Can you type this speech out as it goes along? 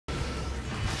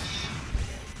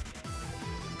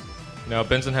Now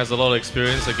Benson has a lot of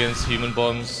experience against human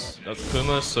bombs at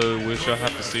Kuma, so we shall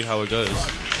have to see how it goes.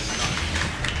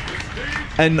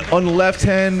 And on the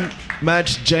left-hand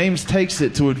match, James takes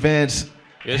it to advance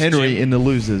Henry in the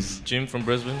losers. Jim from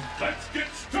Brisbane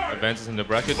advances in the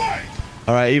bracket.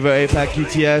 All right, EVO APAC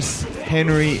UTS,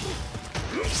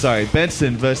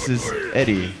 Benson versus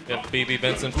Eddie. Yep,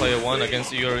 bbbenson player 1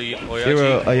 against erooyaji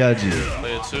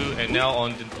player 2, and now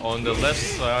on the left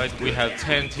side we have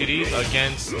 10 TDs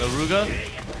against Naruga.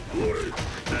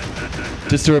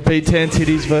 Just to repeat, 10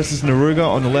 TDs versus Naruga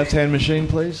on the left-hand machine,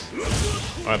 please.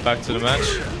 All right, back to the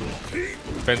match.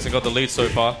 Benson got the lead so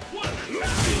far.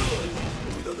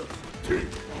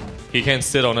 He can't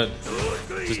sit on it,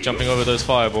 just jumping over those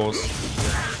fireballs.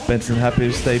 Benson happy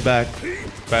to stay back.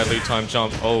 Badly timed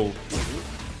jump. Oh.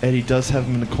 Eddie does have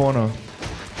him in the corner.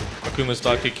 Akuma's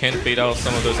dark kick can't beat out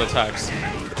some of those attacks.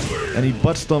 And he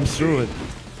butt stomps through it.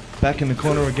 Back in the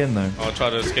corner again though. I'll try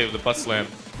to escape the butt slam.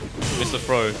 Miss the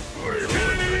throw.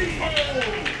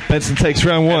 Benson takes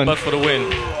round 1. Butt for the win.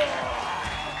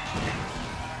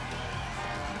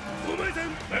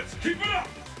 Let's keep it up.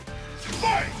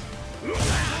 Fight.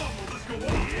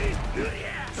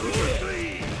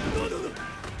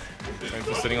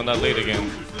 Benson sitting on that lead again.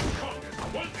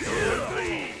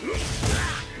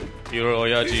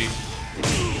 erooyaji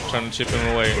trying to chip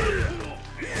him away.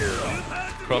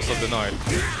 Cross of the night.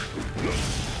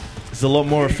 It's a lot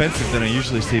more offensive than I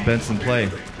usually see Benson play.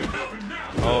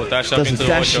 Oh, dash up into the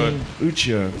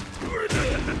Ucho.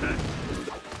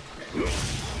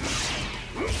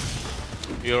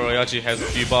 erooyaji has a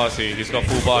few bars here. He's got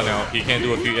full bar now. He can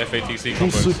do a few FATC Full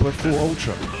combos. super, full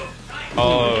ultra.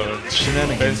 Oh,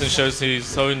 Shenanigans. Benson shows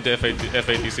his own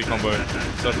FATC combo.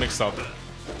 So mixed up.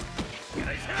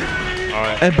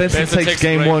 Alright. And Benson takes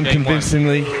game 1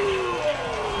 convincingly.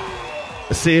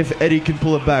 Let's see if Eddie can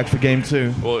pull it back for game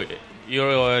 2. Will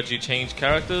erooyaji change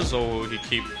characters or will he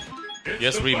keep...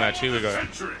 Yes, rematch. Here we go.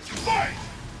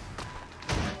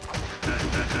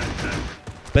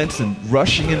 Benson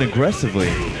rushing in aggressively.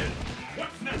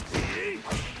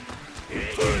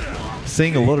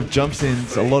 Seeing a lot of jumps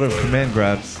ins, a lot of command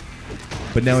grabs.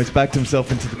 But now he's backed himself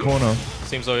into the corner.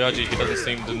 Seems erooyaji, he doesn't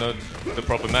seem to know the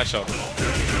proper matchup.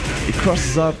 He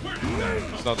crosses up.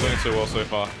 He's not doing too well so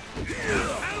far.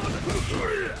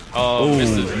 Oh,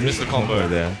 missed the combo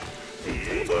there.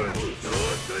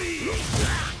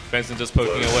 Benson just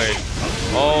poking away.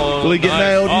 Oh, will he get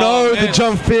nailed? Oh, no, man. the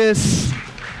jump fierce.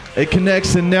 It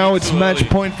connects and now it's match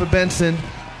point for Benson.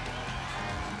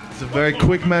 It's a very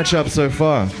quick matchup so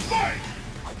far.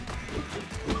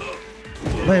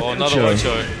 Oh, another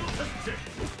Ocho.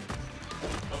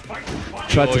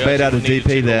 Tried to bait out a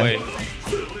DP there.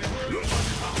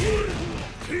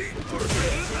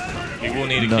 He will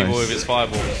need to keep away with his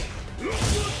fireballs.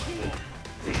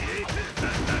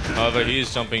 However, he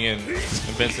is jumping in,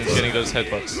 and Benson's getting those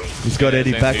headbutts. He's got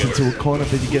Eddie backed into a corner,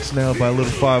 but he gets nailed by a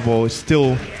little fireball. He's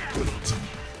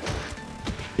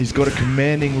got a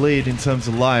commanding lead in terms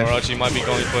of life. erooyaji might be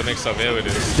going for a mix-up. There it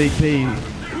is. DP,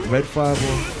 red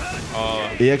fireball.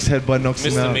 EX headbutt knocks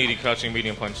him out. Missed the meaty crouching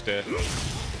medium punch there.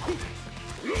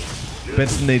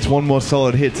 Benson needs one more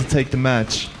solid hit to take the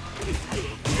match.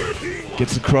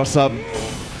 Gets a cross up.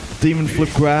 Demon flip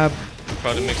grab.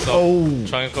 Try to mix up. Oh.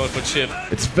 Trying to go for chip.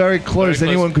 It's very close.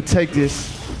 Anyone could take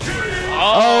this.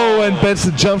 Oh, and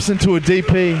Benson jumps into a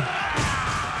DP.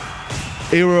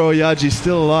 erooyaji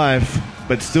still alive,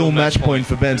 but still match point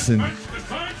for Benson.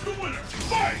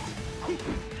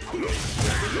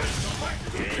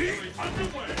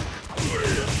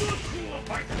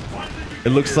 It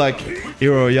looks like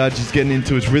erooyaji's getting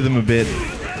into his rhythm a bit.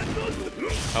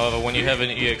 However, when you have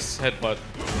an EX headbutt,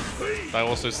 that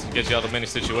also gets you out of many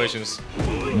situations.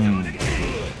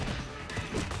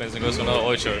 Benson goes for another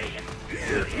Ocho.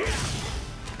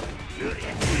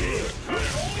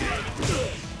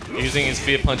 Using his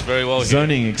fear punch very well here.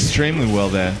 Zoning extremely well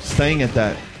there. Staying at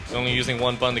that. He's only using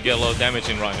one button to get a lot of damage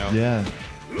in right now. Yeah.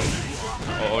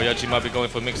 erooyaji might be going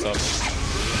for mix-up.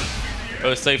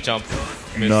 Oh, safe jump.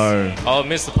 Miss. No. Oh,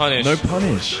 missed the punish. No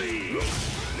punish.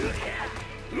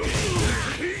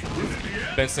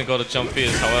 Benson got a jump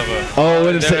fierce, however. Oh,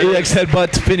 and it's the EX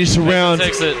headbutt to finish the round.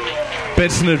 Takes it.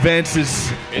 Benson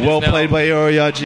advances. Well played by erooyaji.